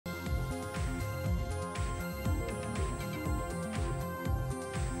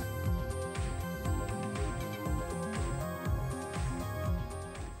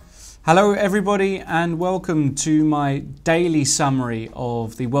Hello everybody and welcome to my daily summary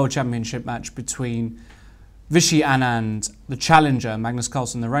of the World Championship match between Vishy Anand, the challenger, Magnus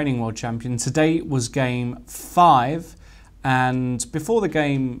Carlsen, the reigning world champion. Today was game 5 and before the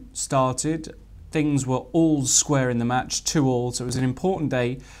game started things were all square in the match, 2-2, so it was an important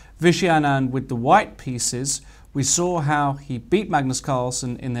day. Vishy Anand with the white pieces. We saw how he beat Magnus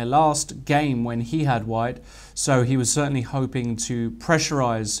Carlsen in their last game when he had white, so he was certainly hoping to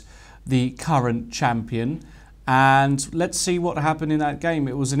pressurise the current champion. And let's see what happened in that game.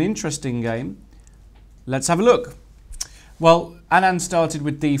 It was an interesting game. Let's have a look. Well, Anand started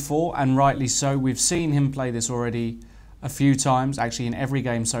with d4, and rightly so. We've seen him play this already a few times, actually in every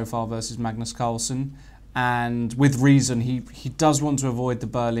game so far versus Magnus Carlsen. And with reason, he does want to avoid the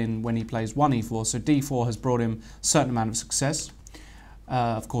Berlin when he plays 1e4, so d4 has brought him a certain amount of success.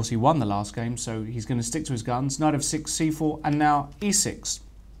 Of course, he won the last game, so he's going to stick to his guns. Knight f6, c4, and now e6.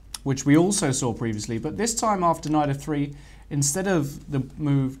 Which we also saw previously, but this time after knight f3, instead of the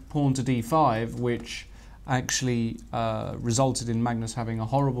move pawn to d5, which actually resulted in Magnus having a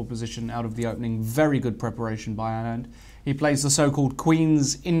horrible position out of the opening, very good preparation by Anand, he plays the so-called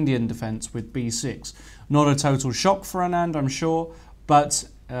Queen's Indian defence with b6. Not a total shock for Anand, I'm sure, but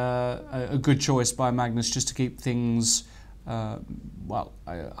a good choice by Magnus just to keep things,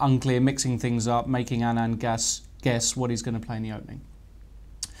 unclear, mixing things up, making Anand guess what he's going to play in the opening.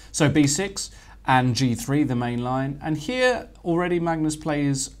 So b6 and g3, the main line. And here already Magnus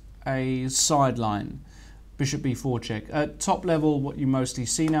plays a sideline, bishop b4 check. At top level, what you mostly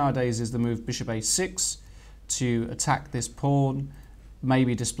see nowadays is the move bishop a6 to attack this pawn,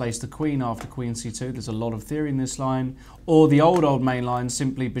 maybe displace the queen after queen c2. There's a lot of theory in this line. Or the old main line,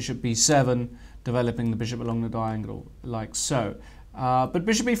 simply bishop b7, developing the bishop along the diagonal like so. But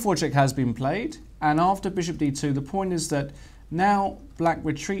bishop b4 check has been played. And after bishop d2, the point is that now black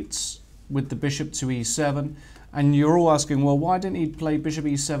retreats with the bishop to e7, and you're all asking, well, why didn't he play bishop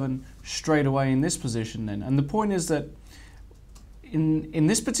e7 straight away in this position then? And the point is that in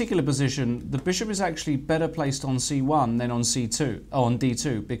this particular position, the bishop is actually better placed on c1 than on c2, on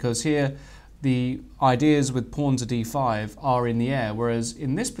d2, because here the ideas with pawn to d5 are in the air, whereas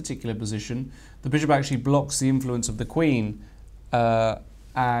in this particular position, the bishop actually blocks the influence of the queen,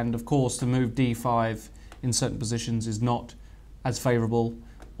 and of course the move d5 in certain positions is not as favourable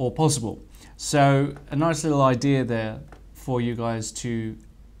or possible. So a nice little idea there for you guys to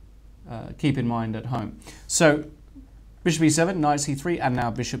keep in mind at home. So bishop e7, knight c3, and now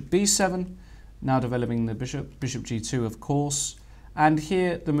bishop b7. Now developing the bishop g2 of course. And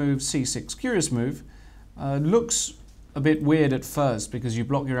here the move c6. Curious move. Looks a bit weird at first because you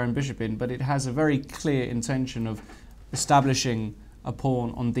block your own bishop in, but it has a very clear intention of establishing a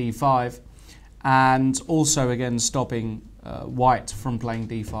pawn on d5 and also again stopping white from playing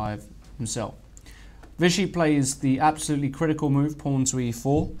d5 himself. Vishy plays the absolutely critical move, pawn to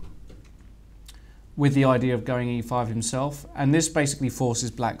e4, with the idea of going e5 himself, and this basically forces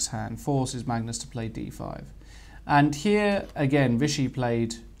black's hand, forces Magnus to play d5. And here, again, Vishy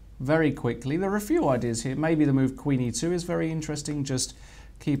played very quickly. There are a few ideas here. Maybe the move queen e2 is very interesting, just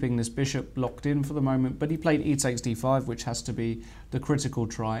keeping this bishop locked in for the moment, but he played e takes d5, which has to be the critical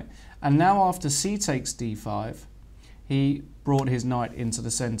try. And now after c takes d5, he brought his knight into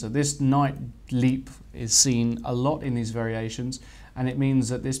the center. This knight leap is seen a lot in these variations, and it means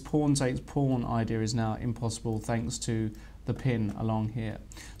that this pawn takes pawn idea is now impossible thanks to the pin along here.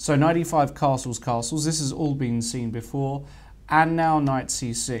 So knight e5, castles, castles. This has all been seen before. And now knight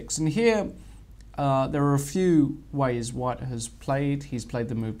c6. And here there are a few ways white has played. He's played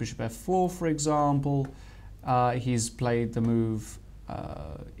the move bishop f4, for example. He's played the move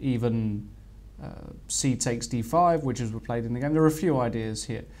c takes d5, which is played in the game. There are a few ideas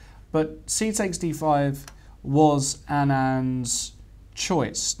here. But c takes d5 was Anand's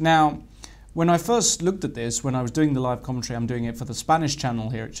choice. Now, when I first looked at this, when I was doing the live commentary, I'm doing it for the Spanish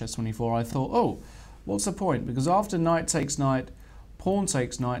channel here at Chess24, I thought, oh, what's the point? Because after knight takes knight, pawn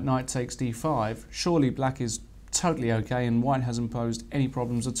takes knight, knight takes d5, surely black is totally okay and white hasn't posed any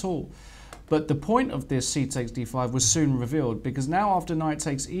problems at all. But the point of this c takes d5 was soon revealed, because now after knight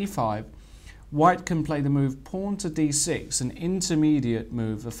takes e5, white can play the move pawn to d6, an intermediate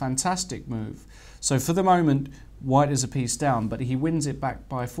move, a fantastic move. So for the moment, white is a piece down, but he wins it back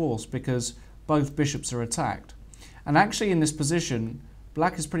by force because both bishops are attacked. And actually in this position,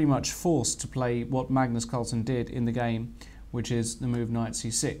 black is pretty much forced to play what Magnus Carlsen did in the game, which is the move knight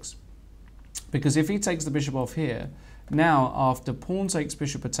c6. Because if he takes the bishop off here, now after pawn takes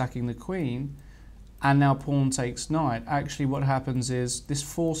bishop attacking the queen, and now pawn takes knight, actually what happens is this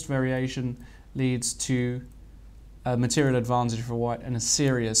forced variation leads to a material advantage for white and a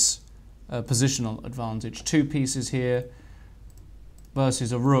serious positional advantage. Two pieces here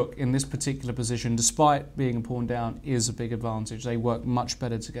versus a rook in this particular position, despite being a pawn down, is a big advantage. They work much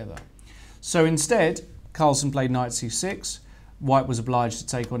better together. So instead, Carlsen played knight c6. White was obliged to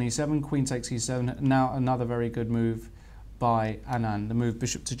take on e7. Queen takes e7. Now another very good move by Anand, the move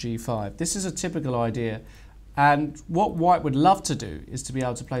bishop to g5. This is a typical idea. And what White would love to do is to be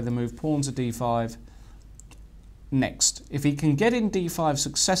able to play the move pawn to d5 next. If he can get in d5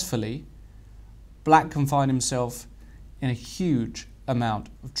 successfully, Black can find himself in a huge amount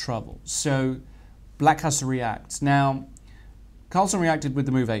of trouble. So Black has to react. Now, Carlsen reacted with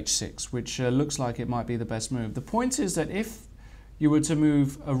the move h6, which looks like it might be the best move. The point is that if you were to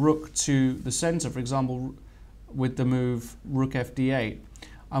move a rook to the center, for example, with the move rook fd8,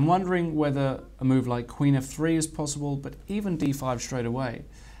 I'm wondering whether a move like queen f3 is possible, but even d5 straight away.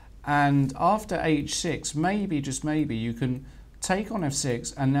 And after h6, maybe, just maybe, you can take on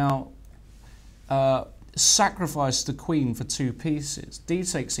f6 and now sacrifice the queen for two pieces. D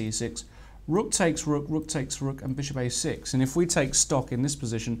takes e6, rook takes rook, rook takes rook, and bishop a6. And if we take stock in this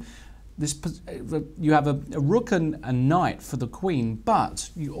position, you have a rook and a knight for the queen, but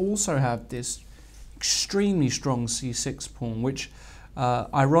you also have this extremely strong c6 pawn, which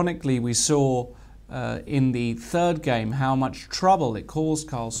ironically we saw in the third game how much trouble it caused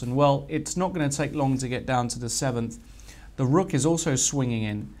Carlsen. Well, it's not going to take long to get down to the 7th. The rook is also swinging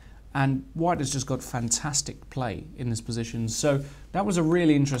in, and White has just got fantastic play in this position. So that was a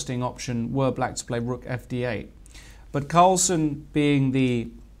really interesting option were Black to play rook fd8. But Carlsen, being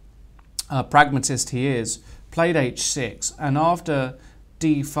the pragmatist he is, played h6, and after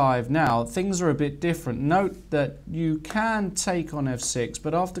d5 now, things are a bit different. Note that you can take on f6,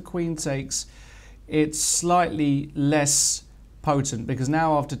 but after queen takes, it's slightly less potent, because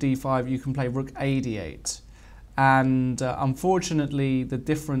now after d5 you can play rook ad8. And unfortunately, the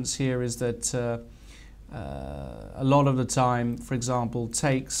difference here is that a lot of the time, for example,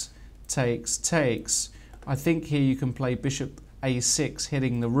 takes. I think here you can play bishop a6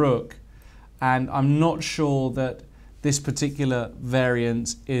 hitting the rook, and I'm not sure that this particular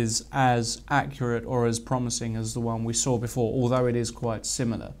variant is as accurate or as promising as the one we saw before, although it is quite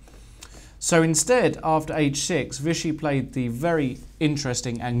similar. So instead, after h6, Vichy played the very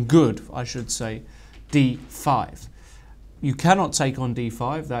interesting and good, I should say, d5. You cannot take on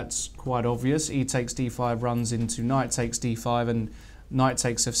d5, that's quite obvious. E takes d5 runs into knight takes d5, and knight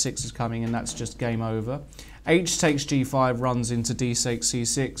takes f6 is coming, and that's just game over. H takes g5 runs into d takes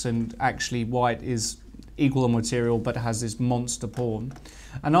c6, and actually White is equal on material but has this monster pawn.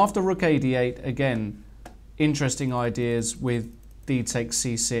 And after rook ad8, again, interesting ideas with d takes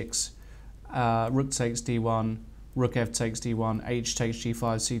c6, rook takes d1, rook f takes d1, h takes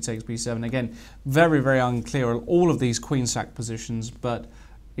g5, c takes b7. Again, very, very unclear, all of these queen sack positions, but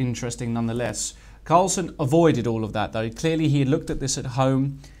interesting nonetheless. Carlsen avoided all of that, though. Clearly he looked at this at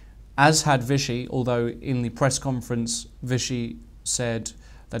home, as had Vichy, although in the press conference Vichy said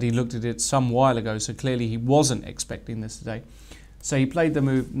that he looked at it some while ago, so clearly he wasn't expecting this today. So he played the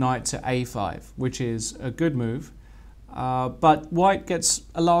move knight to a5, which is a good move, but White gets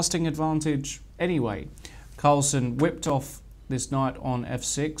a lasting advantage anyway. Carlsen whipped off this knight on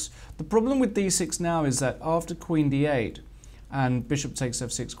f6. The problem with d6 now is that after queen d8 and bishop takes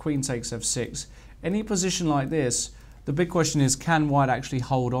f6, queen takes f6, any position like this, the big question is, can White actually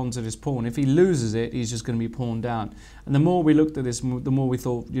hold on to this pawn? If he loses it, he's just going to be pawned down. And the more we looked at this, the more we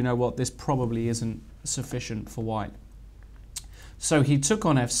thought, you know what, this probably isn't sufficient for White. So he took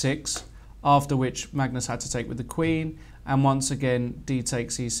on f6, after which Magnus had to take with the queen, and once again, d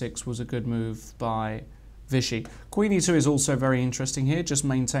takes e6 was a good move by Vichy. Queen e2 is also very interesting here, just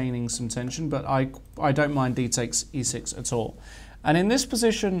maintaining some tension, but I don't mind d takes e6 at all. And in this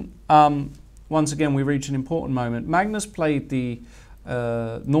position, once again, we reach an important moment. Magnus played the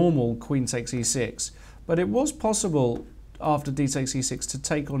normal queen takes e6, but it was possible after d takes e6 to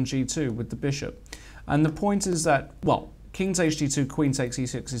take on g2 with the bishop. And the point is that, well, king takes g2, queen takes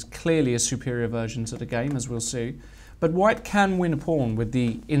e6 is clearly a superior version to the game, as we'll see. But White can win a pawn with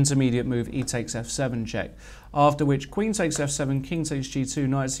the intermediate move e takes f7 check, after which queen takes f7, king takes g2,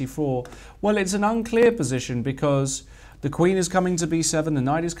 knight c4. Well, it's an unclear position because the queen is coming to b7, the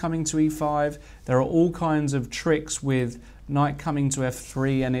knight is coming to e5. There are all kinds of tricks with knight coming to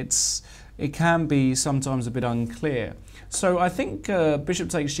f3, and it can be sometimes a bit unclear. So I think bishop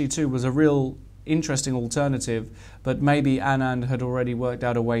takes g2 was a real interesting alternative, but maybe Anand had already worked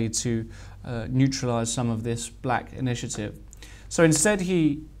out a way to neutralize some of this black initiative. So instead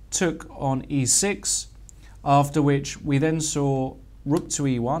he took on e6, after which we then saw rook to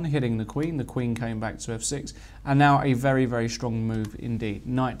e1, hitting the queen came back to f6, and now a very, very strong move indeed,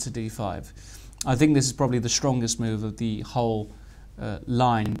 knight to d5. I think this is probably the strongest move of the whole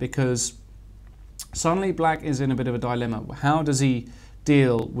line, because suddenly black is in a bit of a dilemma. How does he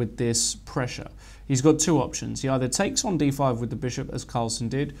deal with this pressure? He's got two options. He either takes on d5 with the bishop, as Carlsen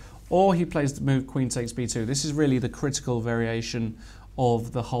did, or he plays the move queen takes b2. This is really the critical variation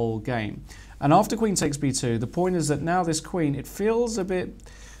of the whole game. And after queen takes b2, the point is that now this queen, it feels a bit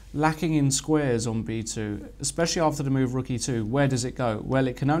lacking in squares on b2, especially after the move rook e2. Where does it go? Well,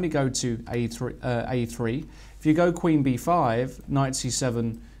 it can only go to a3. If you go queen b5, knight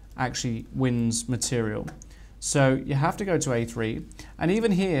c7 actually wins material. So you have to go to a3, and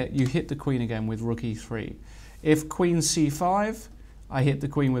even here you hit the queen again with rook e3. If queen c5, I hit the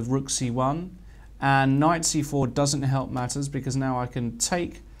queen with rook c1, and knight c4 doesn't help matters, because now I can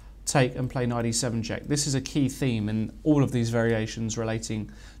take and play knight e7 check. This is a key theme in all of these variations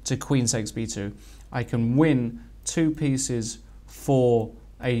relating to queen takes b2. I can win two pieces for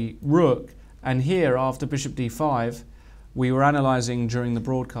a rook, and here after bishop d5, we were analysing during the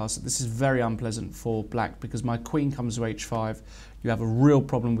broadcast that this is very unpleasant for black, because my queen comes to h5, you have a real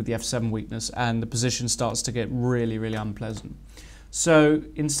problem with the f7 weakness, and the position starts to get really, really unpleasant. So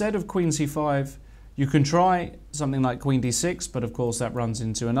instead of queen c5, you can try something like queen d6, but of course that runs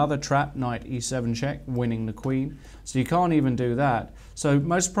into another trap, knight e7 check, winning the queen. So you can't even do that. So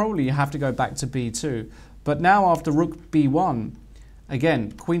most probably you have to go back to b2. But now after rook b1,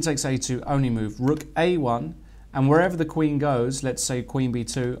 again, queen takes a2, only move, rook a1, and wherever the queen goes, let's say queen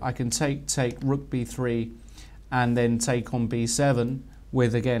b2, I can take rook b3 and then take on b7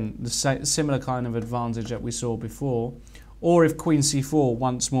 with, again, the similar kind of advantage that we saw before. Or if queen c4,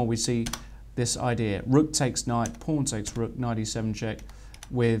 once more we see this idea. Rook takes knight, pawn takes rook, knight e7 check,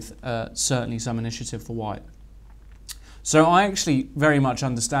 with certainly some initiative for white. So I actually very much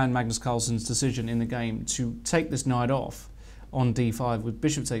understand Magnus Carlsen's decision in the game to take this knight off on d5 with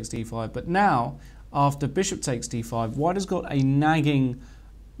bishop takes d5. But now, after bishop takes d5, white has got a nagging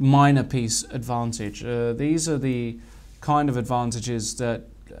minor piece advantage. These are the kind of advantages that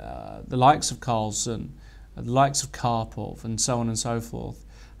the likes of Carlsen, the likes of Karpov, and so on and so forth,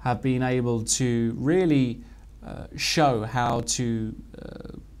 have been able to really show how to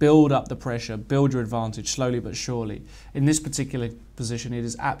build up the pressure, build your advantage slowly but surely. In this particular position, it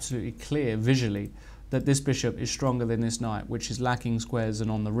is absolutely clear visually that this bishop is stronger than this knight, which is lacking squares and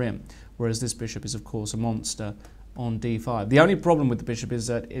on the rim, whereas this bishop is, of course, a monster on d5. The only problem with the bishop is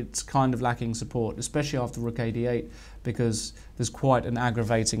that it's kind of lacking support, especially after rook a d8, because there's quite an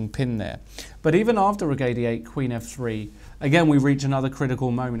aggravating pin there. But even after rook a d8, queen f3, again we reach another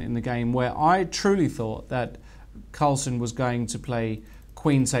critical moment in the game where I truly thought that Carlsen was going to play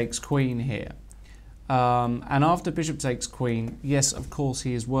queen takes queen here. And after bishop takes queen, yes, of course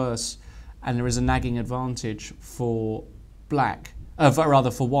he is worse, and there is a nagging advantage for black,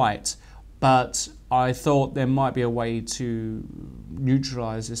 rather for white, but I thought there might be a way to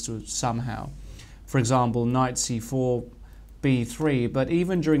neutralize this somehow. For example, knight c4, b3, but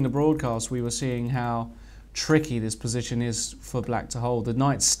even during the broadcast we were seeing how tricky this position is for black to hold. The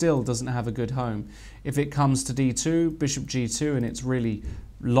knight still doesn't have a good home. If it comes to d2, bishop g2, and it's really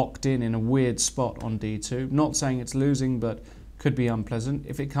locked in a weird spot on d2, not saying it's losing, but could be unpleasant.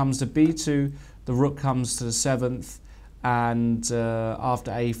 If it comes to b2, the rook comes to the 7th, and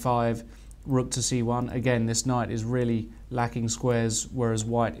after a5, rook to c1. Again, this knight is really lacking squares, whereas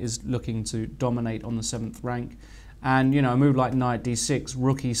white is looking to dominate on the 7th rank. And, you know, a move like knight d6,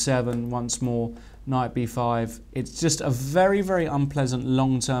 rook e7 once more, knight b5. It's just a very, very unpleasant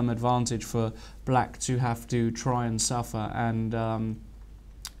long-term advantage for black to have to try and suffer. And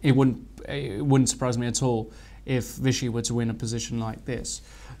it wouldn't surprise me at all if Vichy were to win a position like this.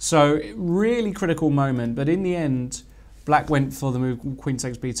 So really critical moment, but in the end, black went for the move queen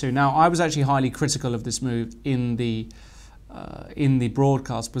takes b2. Now, I was actually highly critical of this move in the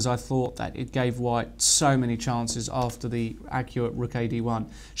broadcast because I thought that it gave white so many chances after the accurate rook a d1.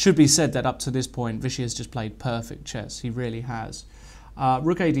 Should be said that up to this point, Vichy has just played perfect chess. He really has.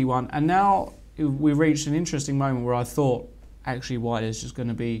 Rook a d1, and now we reached an interesting moment where I thought actually white is just going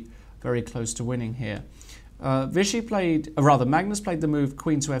to be very close to winning here. Vichy played, Magnus played the move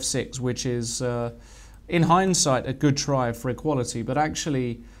queen to f6, which is, in hindsight, a good try for equality, but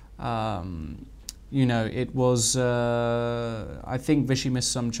actually, you know, it was, I think Vichy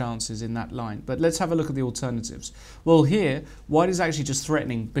missed some chances in that line. But let's have a look at the alternatives. Well, here, white is actually just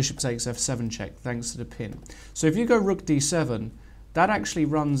threatening bishop takes f7 check, thanks to the pin. So if you go rook d7, that actually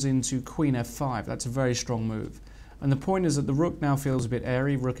runs into queen f5. That's a very strong move. And the point is that the rook now feels a bit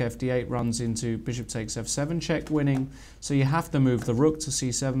airy. Rook fd8 runs into bishop takes f7 check, winning. So you have to move the rook to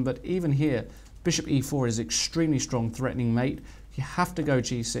c7. But even here, bishop e4 is extremely strong, threatening mate. You have to go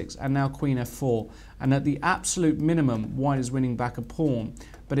g6, and now queen f4. And at the absolute minimum, white is winning back a pawn.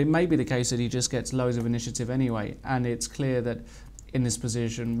 But it may be the case that he just gets loads of initiative anyway. And it's clear that in this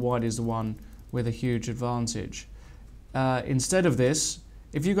position, white is the one with a huge advantage. Instead of this,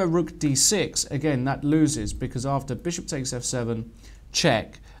 if you go rook d6, again, that loses, because after bishop takes f7,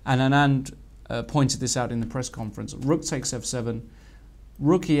 check, and Anand pointed this out in the press conference, rook takes f7,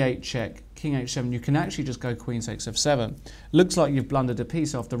 rook e8 check, king h7, you can actually just go queen takes f7. Looks like you've blundered a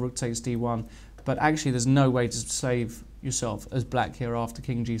piece after rook takes d1, but actually there's no way to save yourself as black here after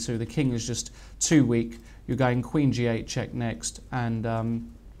king g2. The king is just too weak. You're going queen g8 check next, and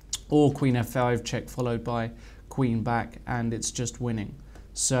or queen f5 check followed by queen back, and it's just winning.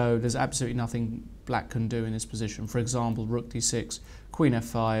 So there's absolutely nothing black can do in this position. For example, rook d6, queen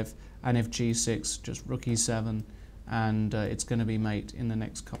f5, and if g6, just rook e7, and it's going to be mate in the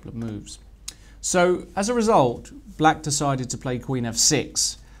next couple of moves. So as a result, black decided to play queen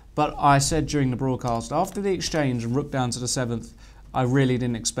f6, but I said during the broadcast, after the exchange and rook down to the 7th, I really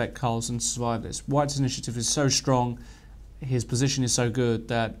didn't expect Carlsen to survive this. White's initiative is so strong, his position is so good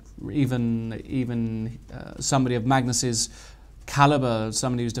that even somebody of Magnus's caliber,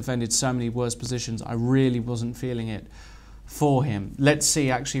 somebody who's defended so many worse positions, I really wasn't feeling it for him. Let's see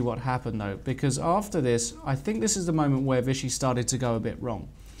actually what happened though, because after this, I think this is the moment where Vichy started to go a bit wrong.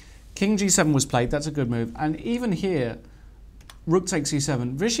 King g7 was played, that's a good move, and even here, rook takes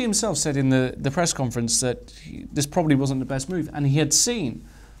e7. Vichy himself said in the press conference that this probably wasn't the best move, and he had seen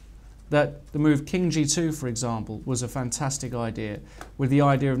that the move king g2, for example, was a fantastic idea, with the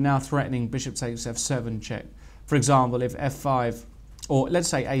idea of now threatening bishop takes f7 check. For example, if f5, or let's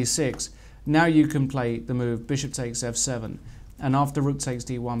say a6, now you can play the move bishop takes f7, and after rook takes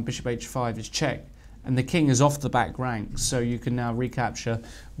d1, bishop h5 is check, and the king is off the back rank, so you can now recapture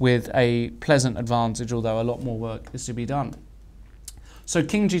with a pleasant advantage, although a lot more work is to be done. So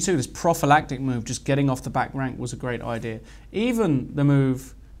king g2, this prophylactic move, just getting off the back rank, was a great idea. Even the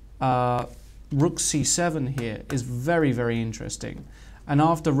move rook c7 here is very, very interesting. And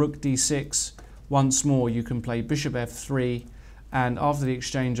after rook d6, once more you can play bishop f3, and after the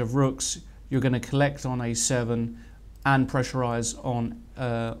exchange of rooks, you're going to collect on a7 and pressurize on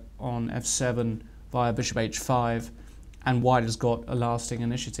f7 via bishop h5, and white has got a lasting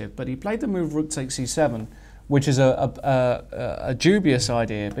initiative. But he played the move rook takes c7, which is a dubious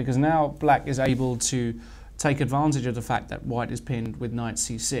idea, because now black is able to take advantage of the fact that white is pinned with knight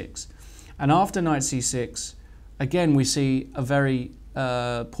c6. And after knight c6, again we see a very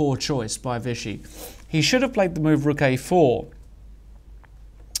poor choice by Vichy. He should have played the move rook a4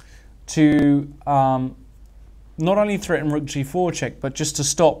 to not only threaten rook g4 check, but just to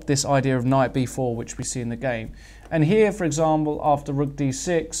stop this idea of knight b4, which we see in the game. And here, for example, after rook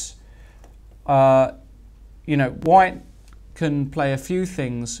d6, you know, white can play a few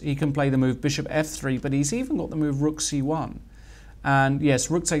things. He can play the move bishop f3, but he's even got the move rook c1. And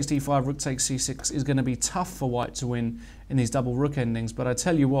yes, rook takes d5, rook takes c6 is going to be tough for white to win in these double rook endings. But I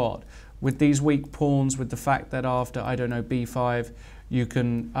tell you what, with these weak pawns, with the fact that after, I don't know, b5, you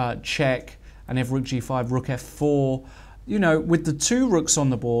can check, and if rook g5, rook f4, you know, with the two rooks on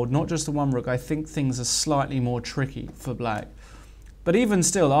the board, not just the one rook, I think things are slightly more tricky for black. But even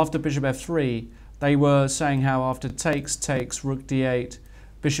still, after bishop f3, they were saying how after takes, rook d8,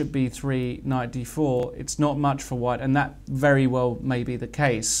 bishop b3, knight d4, it's not much for white, and that very well may be the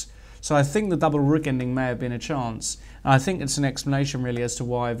case. So I think the double rook ending may have been a chance. And I think it's an explanation really as to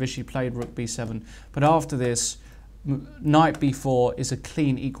why Vichy played rook b7. But after this, knight b4 is a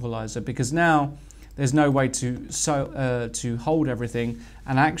clean equalizer, because now there's no way to hold everything.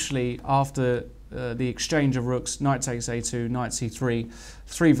 And actually, after the exchange of rooks, knight takes a2, knight c3,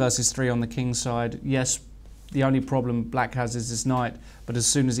 3 versus 3 on the king's side. Yes, the only problem black has is this knight, but as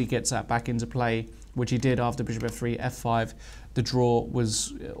soon as he gets that back into play, which he did after bishop f3, f5, the draw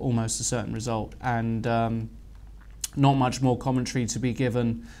was almost a certain result. And not much more commentary to be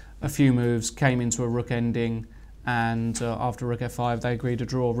given. A few moves came into a rook ending, and after rook f5 they agreed to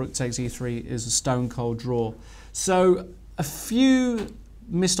draw. Rook takes e3 is a stone cold draw. So a few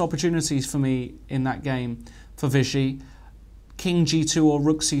missed opportunities for me in that game for Vichy. King g2 or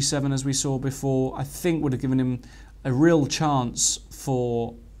rook c7, as we saw before, I think would have given him a real chance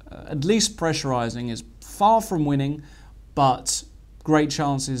for at least pressurizing. Is far from winning, but great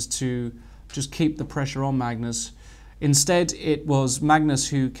chances to just keep the pressure on Magnus. Instead, it was Magnus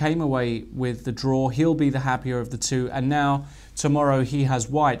who came away with the draw. He'll be the happier of the two, and now tomorrow he has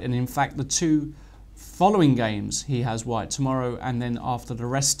white, and in fact the two following games he has white tomorrow and then after the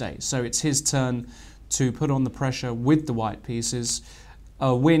rest day. So it's his turn to put on the pressure with the white pieces.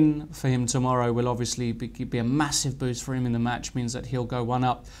 A win for him tomorrow will obviously be a massive boost for him in the match, means that he'll go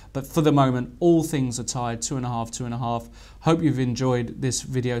 1-up. But for the moment, all things are tied, 2.5, 2.5. Hope you've enjoyed this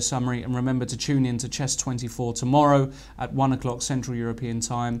video summary, and remember to tune in to Chess 24 tomorrow at 1 o'clock Central European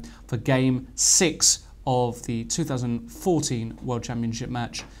Time for Game 6 of the 2014 World Championship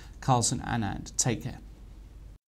match, Carlsen Anand. Take care.